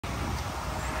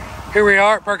Here we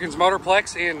are at Perkins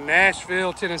Motorplex in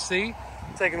Nashville, Tennessee,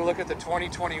 taking a look at the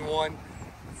 2021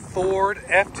 Ford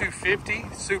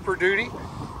F-250 Super Duty.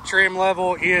 Trim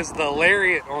level is the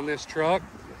Lariat on this truck.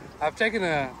 I've taken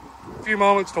a few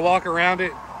moments to walk around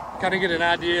it, kind of get an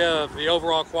idea of the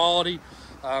overall quality.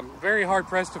 Very hard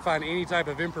pressed to find any type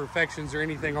of imperfections or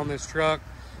anything on this truck.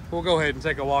 We'll go ahead and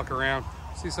take a walk around,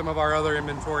 see some of our other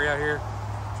inventory out here.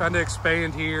 Trying to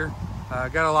expand here.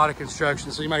 Got a lot of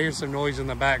construction, so you might hear some noise in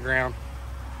the background.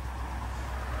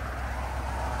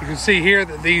 You can see here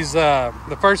that these,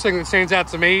 the first thing that stands out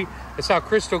to me is how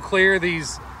crystal clear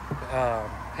these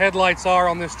headlights are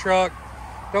on this truck.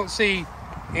 Don't see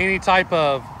any type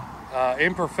of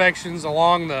imperfections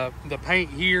along the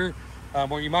paint here,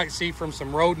 what you might see from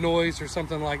some road noise or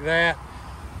something like that.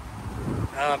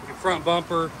 The front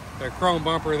bumper, the chrome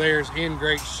bumper there is in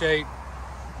great shape.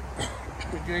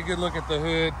 Get a good look at the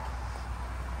hood.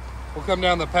 We'll come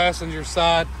down the passenger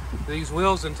side. These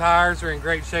wheels and tires are in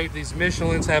great shape. These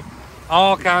Michelins have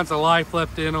all kinds of life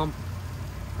left in them.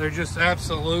 They're just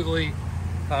absolutely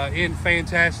in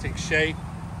fantastic shape.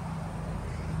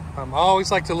 I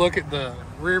always like to look at the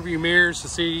rear view mirrors to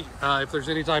see if there's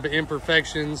any type of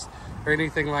imperfections or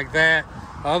anything like that.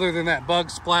 Other than that bug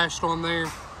splashed on there,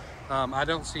 I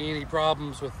don't see any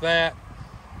problems with that.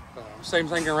 Same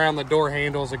thing around the door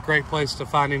handles, a great place to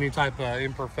find any type of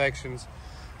imperfections.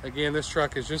 Again, this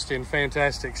truck is just in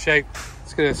fantastic shape.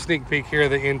 Let's get a sneak peek here of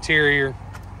the interior.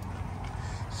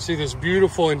 See this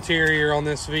beautiful interior on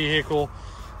this vehicle.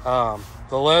 The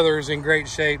leather is in great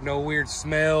shape, no weird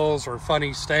smells or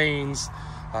funny stains,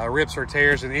 rips or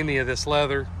tears in any of this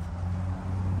leather.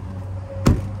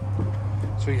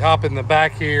 So we hop in the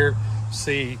back here,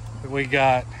 see we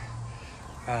got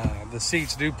the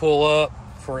seats do pull up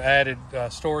for added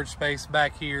storage space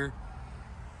back here.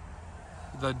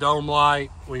 The dome light,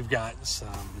 we've got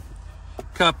some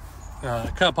cup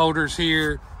holders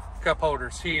here, cup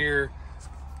holders here.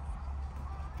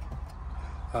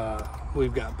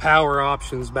 We've got power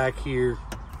options back here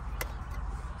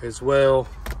as well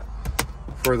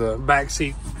for the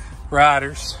backseat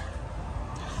riders.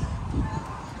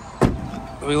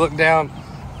 We look down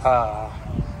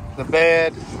the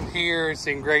bed here, it's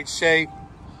in great shape.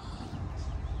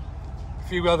 A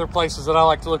few other places that I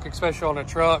like to look, especially on a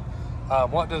truck.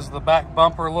 What does the back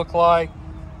bumper look like?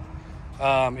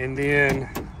 And then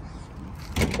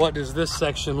what does this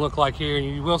section look like here? And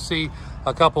you will see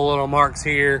a couple little marks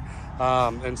here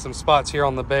and some spots here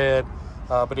on the bed.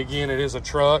 But again, it is a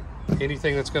truck.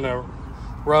 Anything that's gonna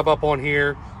rub up on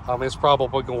here is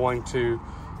probably going to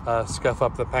scuff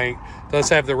up the paint. It does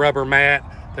have the rubber mat.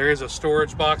 There is a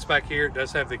storage box back here. It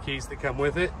does have the keys that come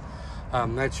with it.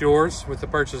 That's yours with the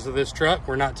purchase of this truck.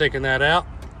 We're not taking that out.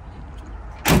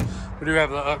 We do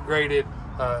have the upgraded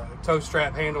tow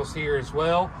strap handles here as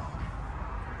well.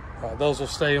 Those will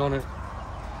stay on it.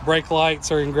 Brake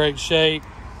lights are in great shape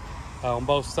on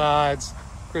both sides.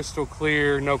 Crystal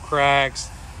clear, no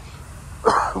cracks.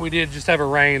 We did just have a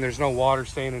rain. There's no water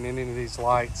standing in any of these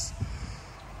lights.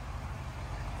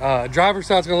 Driver's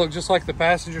side's gonna look just like the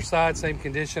passenger side, same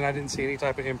condition. I didn't see any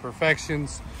type of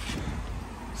imperfections.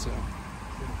 So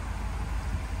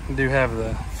we do have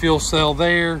the fuel cell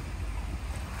there.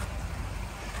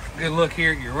 Good look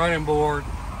here at your running board.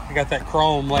 You got that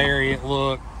chrome Lariat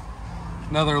look.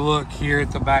 Another look here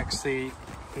at the back seat.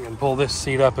 You can pull this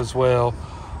seat up as well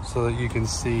so that you can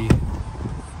see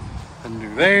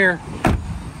under there.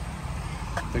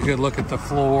 A good look at the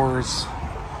floors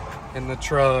in the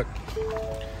truck.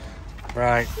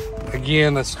 Right.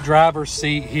 Again, this driver's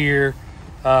seat here.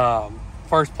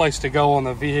 First place to go on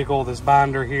the vehicle, this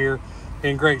binder here,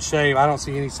 in great shape. I don't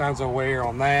see any signs of wear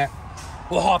on that.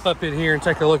 We'll hop up in here and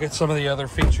take a look at some of the other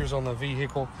features on the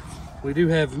vehicle. We do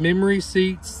have memory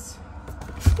seats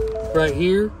right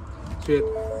here. So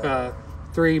you have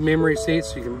 3 memory seats,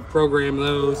 so you can program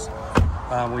those.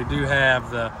 We do have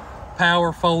the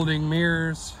power folding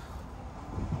mirrors.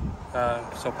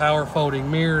 So power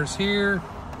folding mirrors here.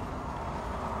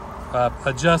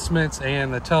 Adjustments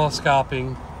and the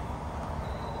telescoping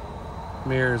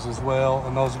mirrors as well,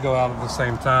 and those go out at the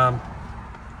same time.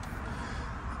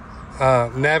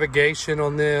 Navigation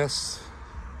on this.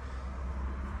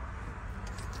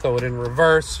 Throw it in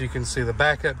reverse so you can see the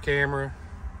backup camera.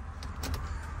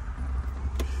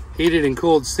 Heated and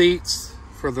cooled seats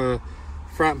for the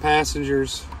front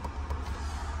passengers.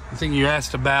 I think you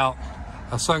asked about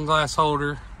a sunglass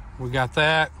holder. We got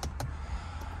that.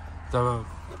 The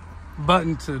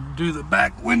button to do the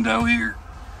back window here.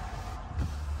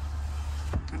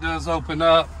 It does open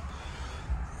up.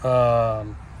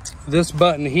 This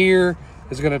button here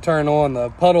is going to turn on the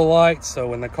puddle lights, so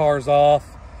when the car's off,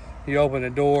 You open the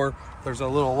door, there's a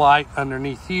little light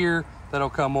underneath here that'll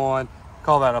come on.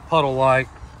 Call that a puddle light.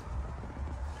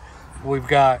 We've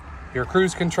got your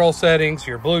cruise control settings,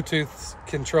 your Bluetooth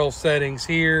control settings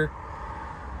here.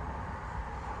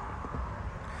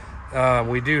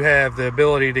 We do have the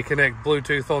ability to connect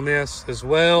Bluetooth on this as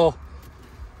well.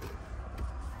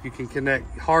 You can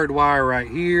connect hardwire right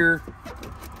here.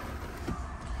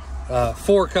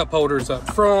 4 cup holders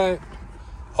up front.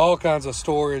 All kinds of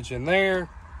storage in there.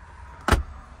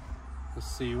 Let's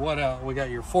see what else. We got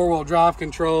your 4-wheel drive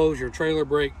controls, your trailer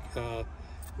brake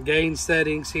gain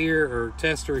settings here, or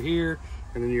tester here,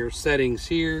 and then your settings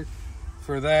here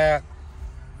for that.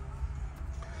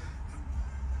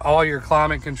 All your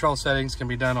climate control settings can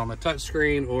be done on the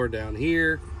touchscreen or down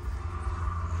here.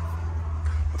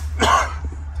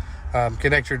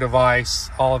 Connect your device,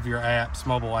 all of your apps,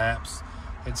 mobile apps,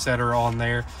 etc. on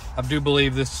there. I do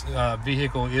believe this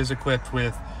vehicle is equipped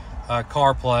with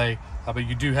CarPlay, but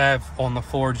you do have, on the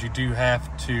Fords, you do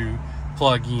have to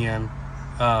plug in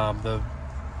the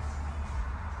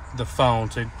phone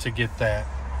to get that.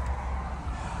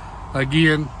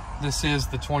 Again, this is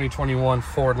the 2021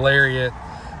 Ford Lariat,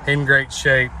 in great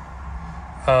shape.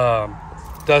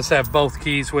 Does have both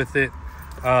keys with it.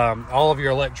 All of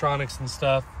your electronics and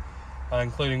stuff,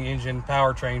 including engine,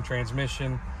 powertrain,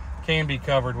 transmission, can be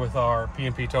covered with our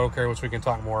P&P Total Care, which we can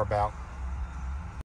talk more about.